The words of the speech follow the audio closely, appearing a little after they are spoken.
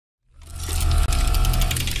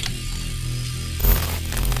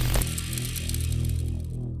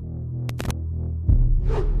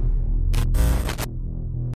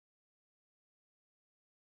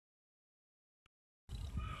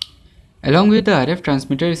Along with the RF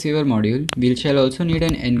transmitter receiver module, we shall also need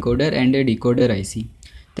an encoder and a decoder IC.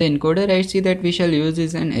 The encoder IC that we shall use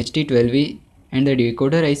is an HT12E and the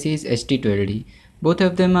decoder IC is HT12D. Both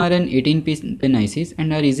of them are an 18-pin ICs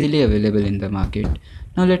and are easily available in the market.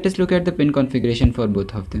 Now let us look at the pin configuration for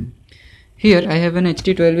both of them. Here I have an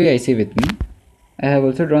HT12E IC with me. I have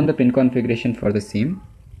also drawn the pin configuration for the same.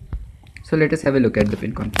 So let us have a look at the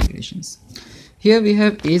pin configurations. Here we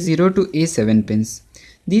have A0 to A7 pins.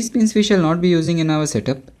 These pins we shall not be using in our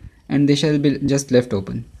setup and they shall be just left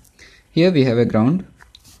open. Here we have a ground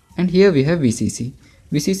and here we have VCC.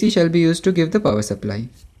 VCC shall be used to give the power supply.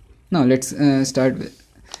 Now let's start with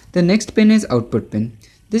the next pin is output pin.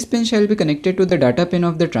 This pin shall be connected to the data pin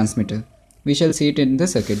of the transmitter. We shall see it in the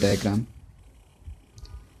circuit diagram.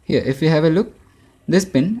 Here if we have a look, this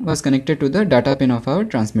pin was connected to the data pin of our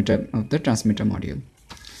transmitter module.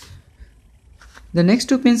 The next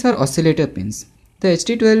two pins are oscillator pins. The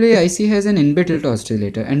HT12E IC has an inbuilt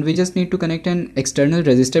oscillator and we just need to connect an external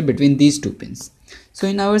resistor between these two pins. So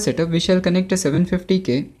in our setup we shall connect a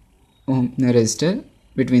 750k ohm resistor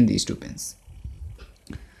between these two pins.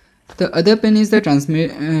 The other pin is the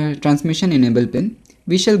transmission enable pin.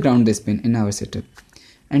 We shall ground this pin in our setup.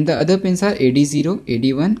 And the other pins are AD0,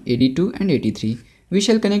 AD1, AD2 and AD3. We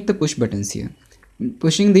shall connect the push buttons here.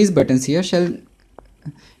 Pushing these buttons here shall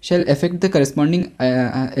affect the corresponding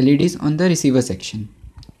LEDs on the receiver section.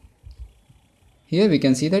 Here we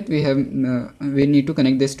can see that we need to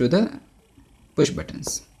connect this to the push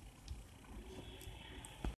buttons.